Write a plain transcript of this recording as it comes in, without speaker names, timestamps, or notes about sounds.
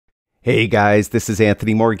Hey guys, this is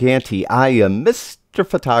Anthony Morganti. I am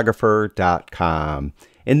MrPhotographer.com.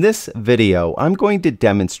 In this video, I'm going to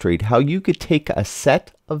demonstrate how you could take a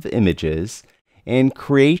set of images and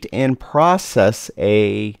create and process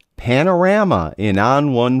a panorama in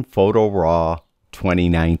On1 Photo RAW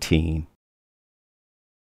 2019.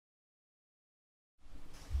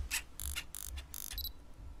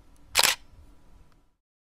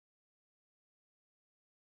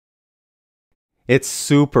 It's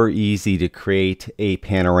super easy to create a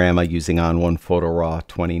panorama using On1 Photo RAW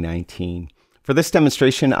 2019. For this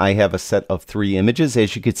demonstration, I have a set of 3 images.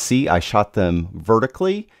 As you can see, I shot them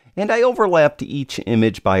vertically, and I overlapped each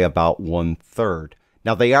image by about 1/3.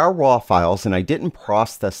 Now, they are RAW files, and I didn't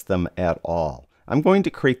process them at all. I'm going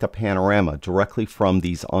to create the panorama directly from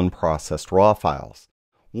these unprocessed RAW files.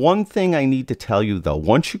 One thing I need to tell you, though,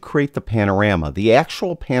 once you create the panorama, the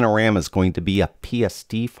actual panorama is going to be a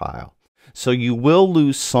PSD file. So you will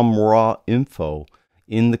lose some raw info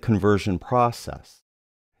in the conversion process.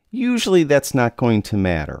 Usually that's not going to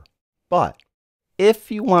matter. But if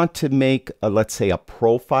you want to make, let's say, a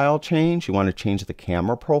profile change, you want to change the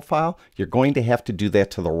camera profile, you're going to have to do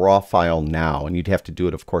that to the raw file now. And you'd have to do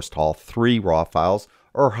it, of course, to all 3 raw files,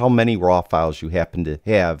 or how many raw files you happen to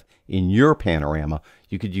have in your panorama.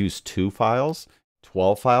 You could use 2 files,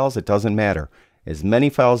 12 files, it doesn't matter. As many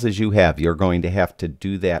files as you have, you're going to have to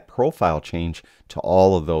do that profile change to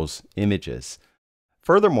all of those images.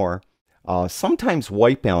 Furthermore, sometimes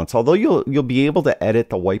white balance, although you'll be able to edit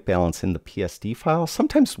the white balance in the PSD file,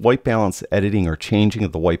 sometimes white balance editing or changing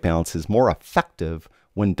of the white balance is more effective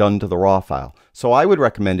when done to the raw file. So I would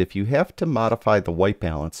recommend, if you have to modify the white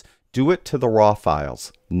balance, do it to the raw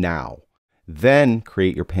files now. Then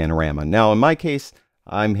create your panorama. Now, in my case,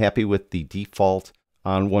 I'm happy with the default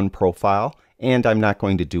On1 profile, and I'm not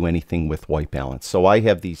going to do anything with white balance. So I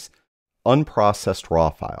have these unprocessed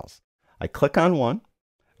raw files. I click on one.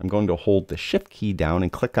 I'm going to hold the Shift key down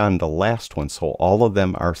and click on the last one so all of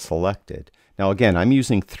them are selected. Now again, I'm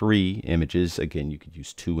using 3 images. Again, you could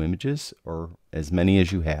use 2 images or as many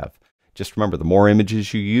as you have. Just remember, the more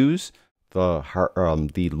images you use, the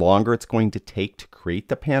longer it's going to take to create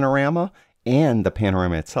the panorama, and the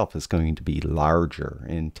panorama itself is going to be larger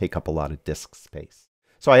and take up a lot of disk space.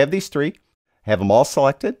 So I have these 3. Have them all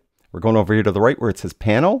selected. We're going over here to the right where it says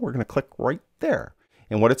panel. We're going to click right there.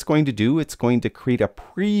 And what it's going to do, it's going to create a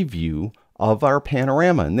preview of our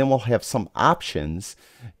panorama. And then we'll have some options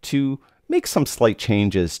to make some slight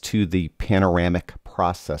changes to the panoramic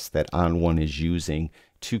process that On1 is using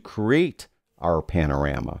to create our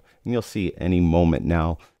panorama. And you'll see any moment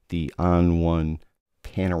now the On1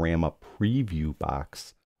 Panorama Preview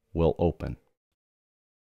box will open.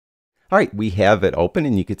 All right, we have it open,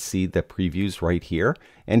 and you can see the previews right here.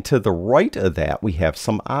 And to the right of that, we have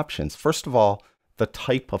some options. First of all, the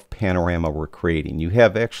type of panorama we're creating. You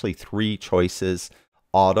have actually 3 choices: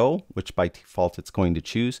 auto, which by default it's going to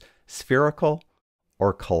choose, spherical,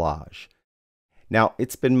 or collage. Now,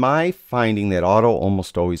 it's been my finding that auto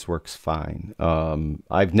almost always works fine.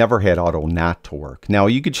 I've never had auto not to work. Now,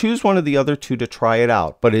 you could choose one of the other 2 to try it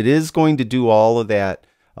out, but it is going to do all of that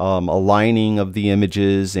aligning of the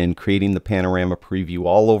images and creating the panorama preview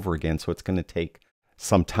all over again. So it's going to take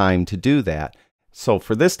some time to do that. So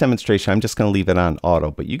for this demonstration, I'm just going to leave it on auto,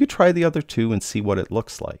 but you could try the other 2 and see what it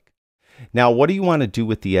looks like. Now, what do you want to do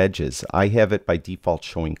with the edges? I have it by default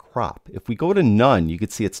showing crop. If we go to none, you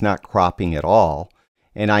could see it's not cropping at all.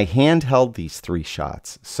 And I handheld these 3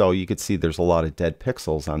 shots. So you could see there's a lot of dead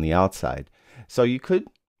pixels on the outside. So you could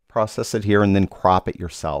process it here and then crop it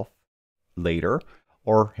yourself later,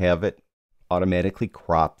 or have it automatically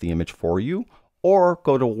crop the image for you, or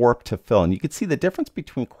go to warp to fill. And you can see the difference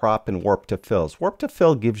between crop and warp to fill. Warp to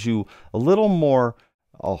fill gives you a little more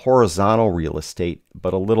horizontal real estate,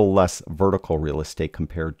 but a little less vertical real estate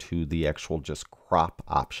compared to the actual just crop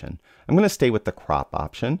option. I'm going to stay with the crop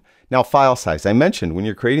option. Now, file size. I mentioned when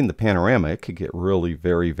you're creating the panorama, it could get really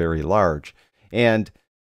very, very large. And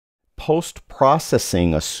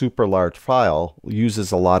post-processing a super large file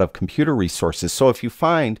uses a lot of computer resources. So if you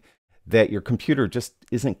find that your computer just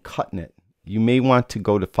isn't cutting it, you may want to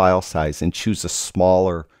go to file size and choose a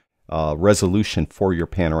smaller resolution for your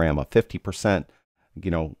panorama. 50%,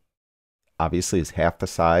 obviously is half the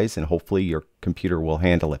size, and hopefully your computer will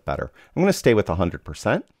handle it better. I'm going to stay with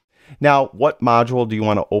 100%. Now, what module do you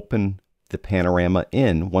want to open the panorama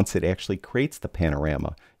in once it actually creates the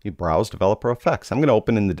panorama? You browse developer effects. I'm going to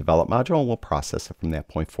open in the develop module, and we'll process it from that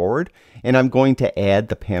point forward. And I'm going to add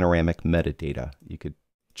the panoramic metadata. You could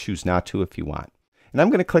choose not to if you want. And I'm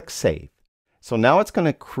going to click save. So now it's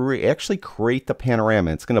going to actually create the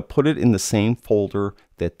panorama. It's going to put it in the same folder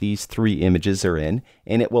that these 3 images are in,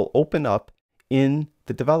 and it will open up in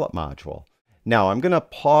the develop module. Now I'm going to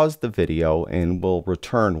pause the video and we'll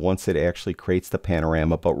return once it actually creates the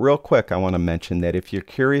panorama. But real quick, I want to mention that if you're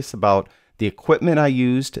curious about the equipment I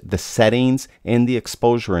used, the settings, and the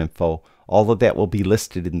exposure info, all of that will be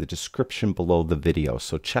listed in the description below the video.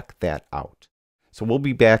 So check that out. So we'll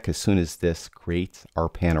be back as soon as this creates our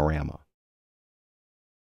panorama.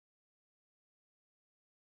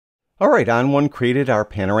 All right, On1 created our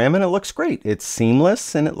panorama and it looks great. It's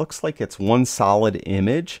seamless and it looks like it's one solid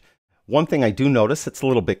image. One thing I do notice, it's a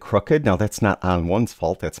little bit crooked. Now that's not On1's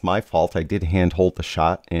fault, that's my fault. I did hand hold the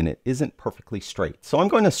shot and it isn't perfectly straight. So I'm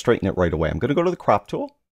going to straighten it right away. I'm going to go to the crop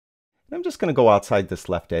tool. And I'm just going to go outside this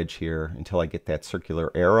left edge here until I get that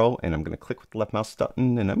circular arrow, and I'm going to click with the left mouse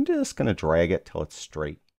button and I'm just going to drag it till it's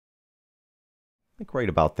straight. Like right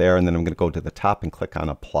about there, and then I'm going to go to the top and click on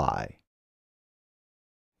apply.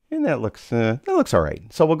 And that looks all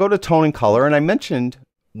right. So we'll go to tone and color, and I mentioned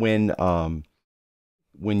when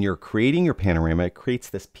you're creating your panorama, it creates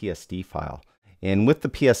this PSD file. And with the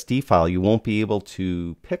PSD file, you won't be able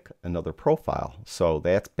to pick another profile. So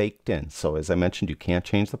that's baked in. So as I mentioned, you can't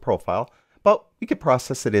change the profile, but we could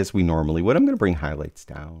process it as we normally would. I'm going to bring highlights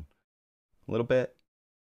down a little bit.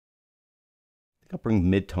 I think I'll bring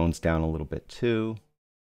midtones down a little bit too.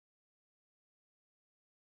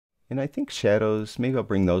 And I think shadows, maybe I'll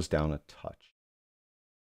bring those down a touch.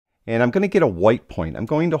 And I'm going to get a white point. I'm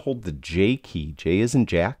going to hold the J key, J as in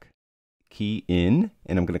Jack, key in,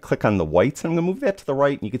 and I'm going to click on the whites, and I'm going to move that to the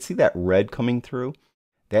right, and you can see that red coming through.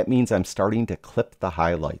 That means I'm starting to clip the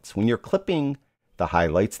highlights. When you're clipping the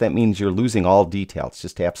highlights, that means you're losing all detail. It's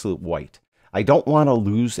just absolute white. I don't want to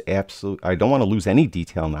lose any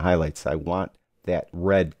detail in the highlights. I want that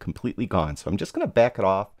red completely gone. So I'm just going to back it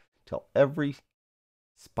off till every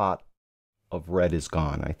spot of red is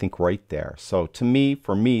gone. I think right there. So to me,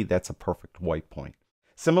 for me, that's a perfect white point.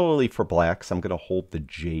 Similarly for blacks, I'm going to hold the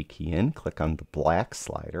J key in, click on the black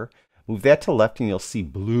slider, move that to left, and you'll see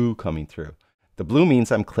blue coming through. The blue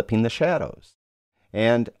means I'm clipping the shadows.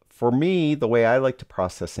 And for me, the way I like to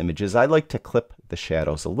process images, I like to clip the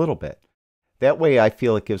shadows a little bit. That way I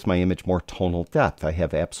feel it gives my image more tonal depth. I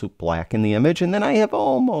have absolute black in the image, and then I have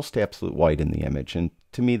almost absolute white in the image. And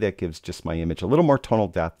to me, that gives just my image a little more tonal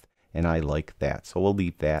depth, and I like that. So we'll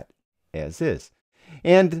leave that as is.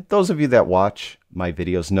 And those of you that watch my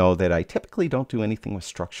videos know that I typically don't do anything with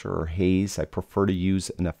structure or haze. I prefer to use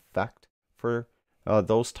an effect for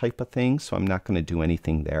those type of things, so I'm not going to do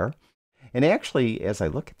anything there. And actually, as I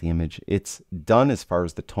look at the image, it's done as far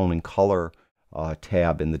as the tone and color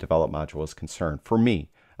tab in the develop module is concerned for me.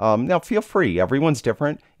 Now feel free, everyone's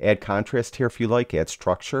different. Add contrast here if you like, add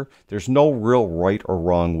structure. There's no real right or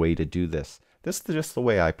wrong way to do this. This is just the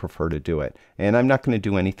way I prefer to do it. And I'm not going to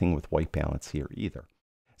do anything with white balance here either.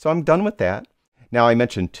 So I'm done with that. Now I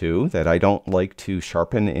mentioned too that I don't like to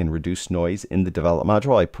sharpen and reduce noise in the develop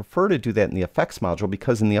module. I prefer to do that in the effects module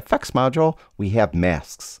because in the effects module we have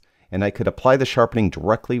masks. And I could apply the sharpening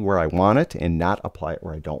directly where I want it and not apply it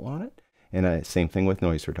where I don't want it. And same thing with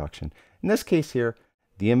noise reduction. In this case here,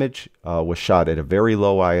 the image was shot at a very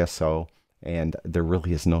low ISO and there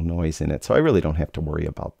really is no noise in it. So I really don't have to worry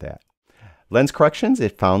about that. Lens corrections,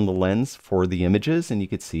 it found the lens for the images and you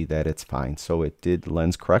could see that it's fine. So it did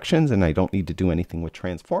lens corrections and I don't need to do anything with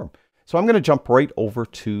transform. So I'm going to jump right over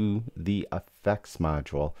to the effects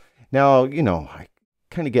module. Now, you know, I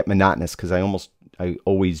kind of get monotonous because I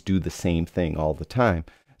always do the same thing all the time.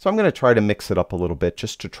 So I'm going to try to mix it up a little bit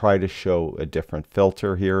just to try to show a different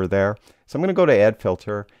filter here or there. So I'm going to go to add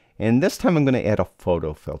filter, and this time I'm going to add a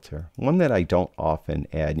photo filter, one that I don't often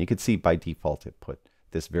add. And you can see by default it put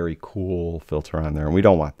this very cool filter on there, and we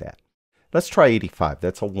don't want that. Let's try 85.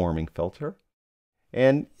 That's a warming filter.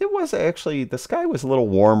 And it was actually, the sky was a little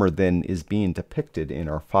warmer than is being depicted in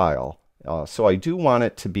our file. So I do want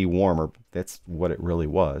it to be warmer. That's what it really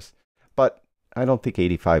was. But I don't think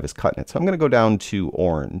 85 is cutting it. So I'm going to go down to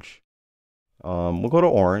orange. We'll go to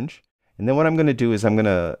orange. And then what I'm going to do is I'm going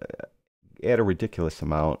to add a ridiculous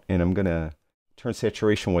amount. And I'm going to turn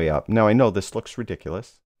saturation way up. Now I know this looks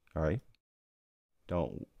ridiculous. All right.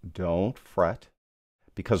 Don't fret.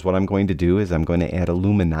 Because what I'm going to do is I'm going to add a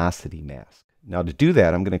luminosity mask. Now to do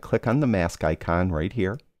that, I'm going to click on the mask icon right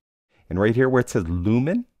here. And right here where it says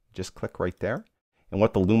lumen, just click right there. And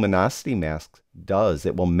what the luminosity mask does,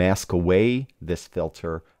 it will mask away this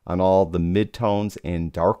filter on all the midtones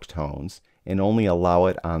and dark tones and only allow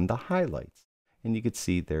it on the highlights. And you can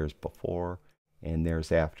see there's before and there's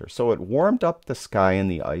after. So it warmed up the sky and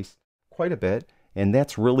the ice quite a bit, and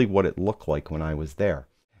that's really what it looked like when I was there.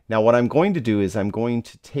 Now what I'm going to do is I'm going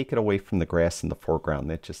to take it away from the grass in the foreground.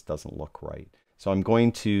 That just doesn't look right. So I'm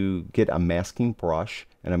going to get a masking brush,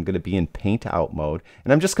 and I'm going to be in paint out mode.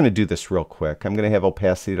 And I'm just going to do this real quick. I'm going to have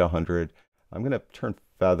opacity to 100. I'm going to turn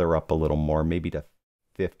feather up a little more, maybe to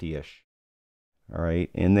 50-ish. All right,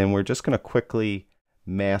 and then we're just going to quickly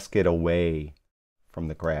mask it away from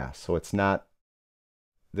the grass. So it's not,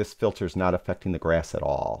 this filter's not affecting the grass at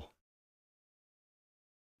all.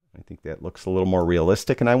 I think that looks a little more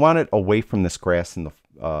realistic, and I want it away from this grass in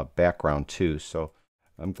the background too. So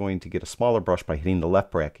I'm going to get a smaller brush by hitting the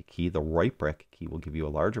left bracket key. The right bracket key will give you a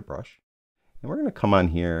larger brush. And we're going to come on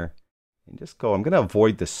here and just go, I'm going to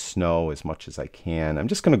avoid the snow as much as I can. I'm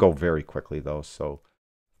just going to go very quickly though. So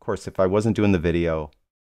of course, if I wasn't doing the video,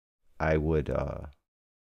 I would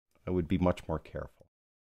be much more careful.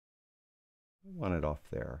 I want it off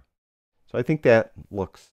there. So I think that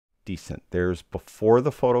looks decent. There's before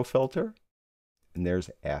the photo filter, and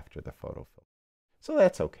there's after the photo filter. So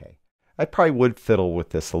that's okay. I probably would fiddle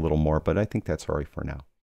with this a little more, but I think that's all right for now.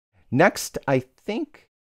 Next, I think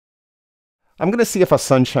I'm going to see if a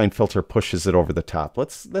sunshine filter pushes it over the top.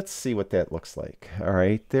 Let's see what that looks like. All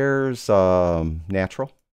right, there's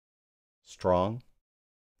natural, strong,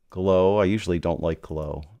 glow. I usually don't like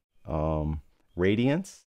glow.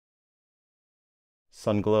 Radiance,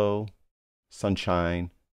 sun glow,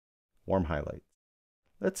 sunshine, warm highlight.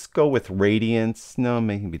 Let's go with radiance. No,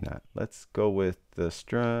 maybe not. Let's go with the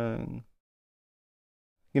strong.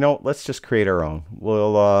 You know, let's just create our own.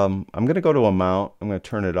 Well, I'm going to go to amount. I'm going to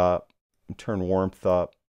turn it up, turn warmth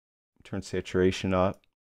up, turn saturation up.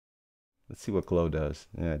 Let's see what glow does.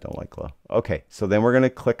 I don't like glow. Okay, so then we're going to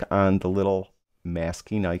click on the little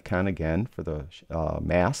masking icon again for the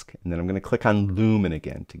mask, and then I'm going to click on lumen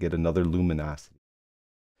again to get another luminosity.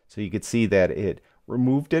 So you can see that it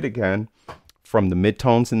removed it again from the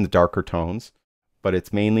midtones and the darker tones, but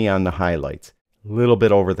it's mainly on the highlights, a little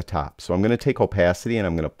bit over the top. So I'm going to take opacity and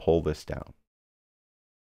I'm going to pull this down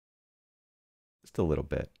just a little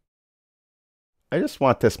bit. I just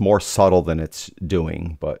want this more subtle than it's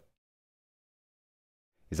doing, but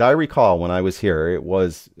as I recall when I was here, it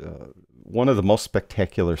was one of the most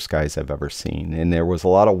spectacular skies I've ever seen. And there was a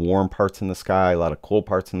lot of warm parts in the sky, a lot of cool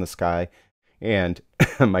parts in the sky, and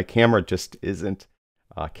my camera just isn't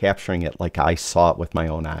capturing it like I saw it with my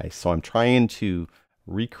own eyes. So I'm trying to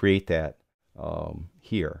recreate that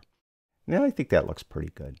here. Now I think that looks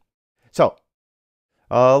pretty good. So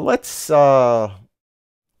let's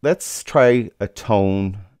try a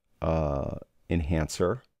tone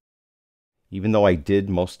enhancer. Even though I did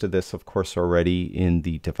most of this, of course, already in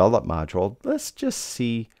the develop module, let's just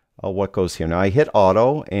see what goes here. Now I hit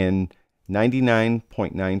auto, and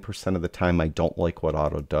 99.9% of the time I don't like what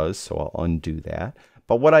auto does, so I'll undo that.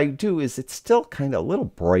 But what I do is it's still kind of a little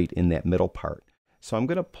bright in that middle part. So I'm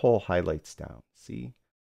going to pull highlights down. See?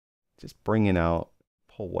 Just bring it out,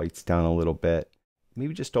 pull whites down a little bit.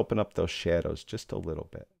 Maybe just open up those shadows just a little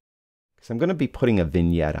bit. Because I'm going to be putting a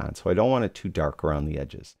vignette on, so I don't want it too dark around the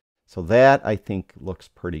edges. So that, I think, looks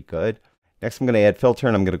pretty good. Next, I'm going to add filter,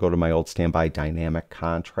 and I'm going to go to my old standby dynamic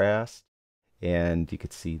contrast. And you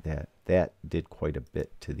can see that that did quite a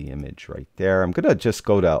bit to the image right there. I'm going to just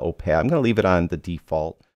go to opaque. I'm going to leave it on the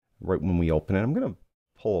default right when we open it. I'm going to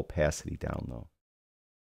pull opacity down, though.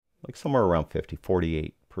 Like somewhere around 50,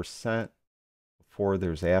 48%. Before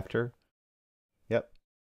there's after. Yep.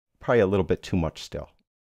 Probably a little bit too much still.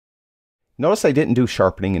 Notice I didn't do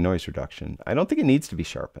sharpening and noise reduction. I don't think it needs to be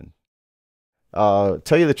sharpened.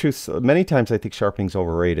 Tell you the truth, many times I think sharpening's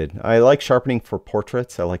overrated. I like sharpening for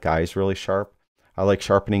portraits. I like eyes really sharp. I like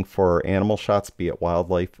sharpening for animal shots, be it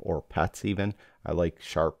wildlife or pets even. I like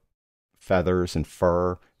sharp feathers and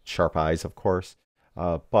fur, sharp eyes, of course.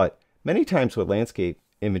 But many times with landscape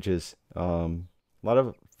images, a lot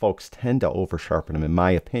of folks tend to over sharpen them, in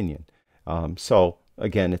my opinion. So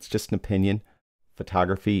again, it's just an opinion.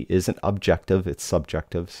 Photography isn't objective, it's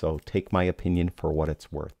subjective. So take my opinion for what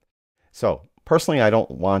it's worth. So personally, I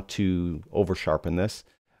don't want to over sharpen this.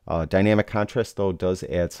 Dynamic contrast, though, does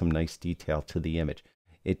add some nice detail to the image.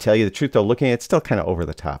 To tell you the truth, though, looking at it, it's still kind of over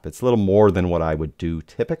the top. It's a little more than what I would do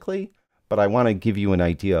typically, but I want to give you an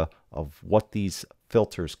idea of what these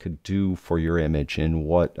filters could do for your image and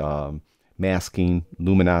what masking,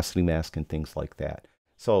 luminosity mask, and things like that.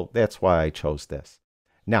 So that's why I chose this.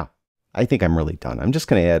 Now, I think I'm really done. I'm just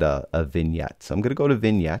going to add a vignette. So I'm going to go to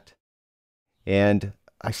vignette, and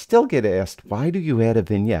I still get asked, why do you add a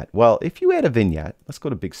vignette? Well, if you add a vignette, let's go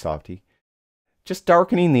to Big Softy, just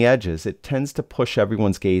darkening the edges, it tends to push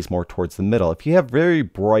everyone's gaze more towards the middle. If you have very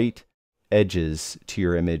bright edges to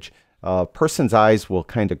your image, A person's eyes will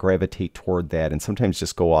kind of gravitate toward that and sometimes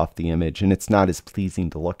just go off the image, and it's not as pleasing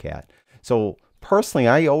to look at. So personally,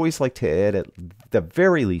 I always like to add at the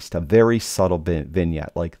very least a very subtle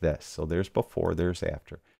vignette like this. So there's before, there's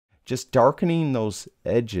after. Just darkening those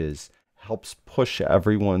edges helps push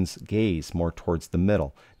everyone's gaze more towards the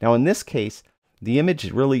middle. Now in this case, the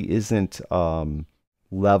image really isn't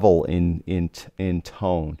level in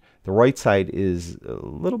tone. The right side is a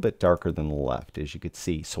little bit darker than the left, as you could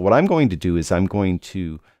see. So what I'm going to do is I'm going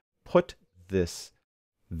to put this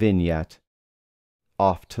vignette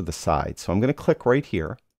off to the side. So I'm going to click right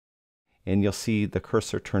here, and you'll see the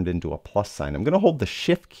cursor turned into a plus sign. I'm going to hold the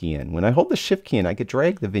Shift key in. When I hold the Shift key in, I could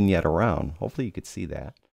drag the vignette around. Hopefully you could see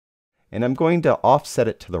that. And I'm going to offset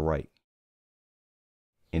it to the right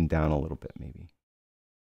and down a little bit maybe.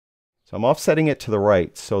 So I'm offsetting it to the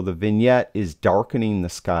right, so the vignette is darkening the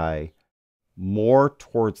sky more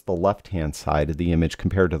towards the left-hand side of the image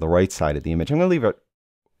compared to the right side of the image. I'm going to leave it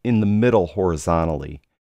in the middle horizontally,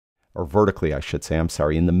 or vertically, I should say. I'm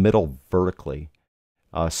sorry, in the middle vertically,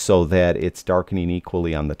 so that it's darkening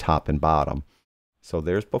equally on the top and bottom. So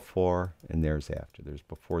there's before and there's after. There's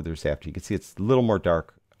before, there's after. You can see it's a little more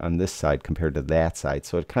dark on this side compared to that side,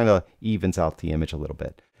 so it kind of evens out the image a little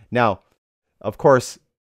bit. Now, of course,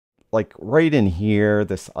 like right in here,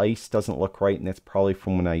 this ice doesn't look right, and that's probably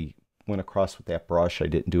from when I went across with that brush. I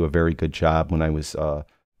didn't do a very good job when I was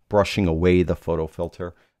brushing away the photo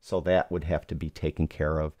filter, so that would have to be taken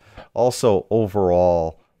care of. Also,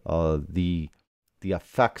 overall, the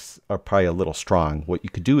effects are probably a little strong. What you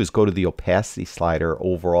could do is go to the opacity slider,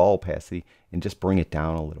 overall opacity, and just bring it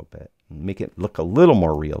down a little bit, and make it look a little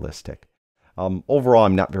more realistic. Overall,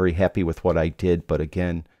 I'm not very happy with what I did, but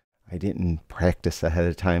again, I didn't practice ahead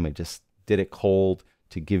of time. I just did it cold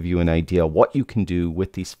to give you an idea what you can do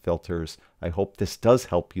with these filters. I hope this does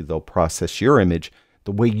help you, though, process your image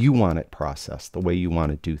the way you want it processed, the way you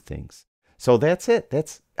want to do things. So that's it.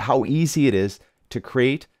 That's how easy it is to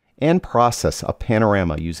create and process a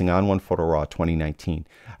panorama using On1 Photo RAW 2019.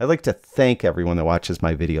 I'd like to thank everyone that watches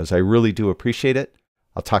my videos. I really do appreciate it.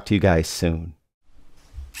 I'll talk to you guys soon.